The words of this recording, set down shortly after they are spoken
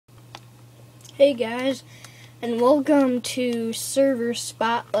Hey guys, and welcome to Server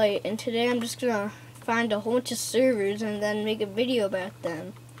Spotlight, and today I'm just gonna find a whole bunch of servers and then make a video about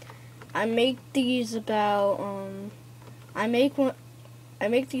them. I make these about I make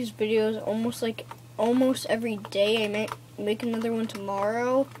these videos almost every day. I make another one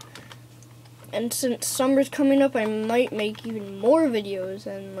tomorrow. And since summer's coming up, I might make even more videos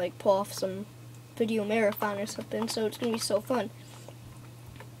and like pull off some video marathon or something, so it's gonna be so fun.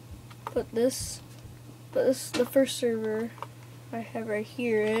 But this the first server I have right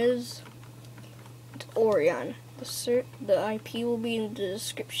here it's Orion. The IP will be in the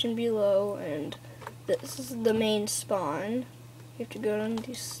description below, and this is the main spawn. You have to go down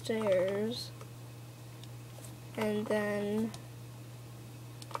these stairs, and then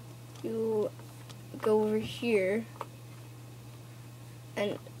you go over here,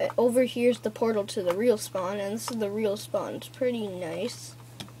 and over here is the portal to the real spawn, and this is the real spawn. It's pretty nice.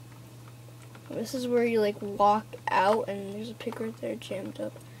 This is where you like walk out, and there's a pig right there jammed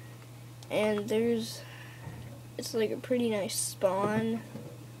up. And it's like a pretty nice spawn.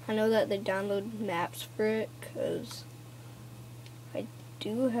 I know that they download maps for it, because I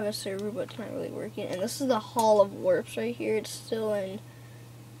do have a server, but it's not really working. And this is the Hall of Warps right here. It's still in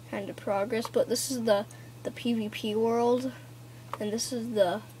kind of progress, but this is the PvP world, and this is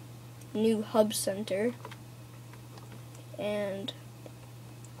the new hub center. And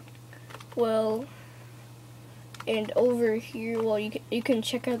and over here, you can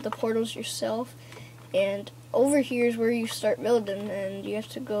check out the portals yourself, and over here is where you start building, and you have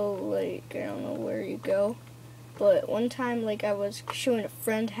to go, like, I don't know where you go, but one time, like, I was showing a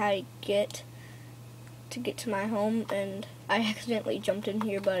friend how to get to my home, and I accidentally jumped in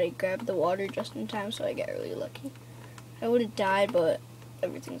here, but I grabbed the water just in time, so I got really lucky. I would have died, but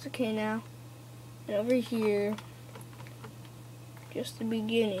everything's okay now. And over here, just the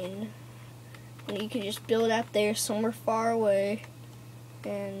beginning. And you can just build out there somewhere far away.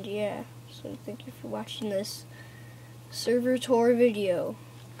 And yeah, so thank you for watching this server tour video.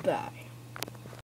 Bye.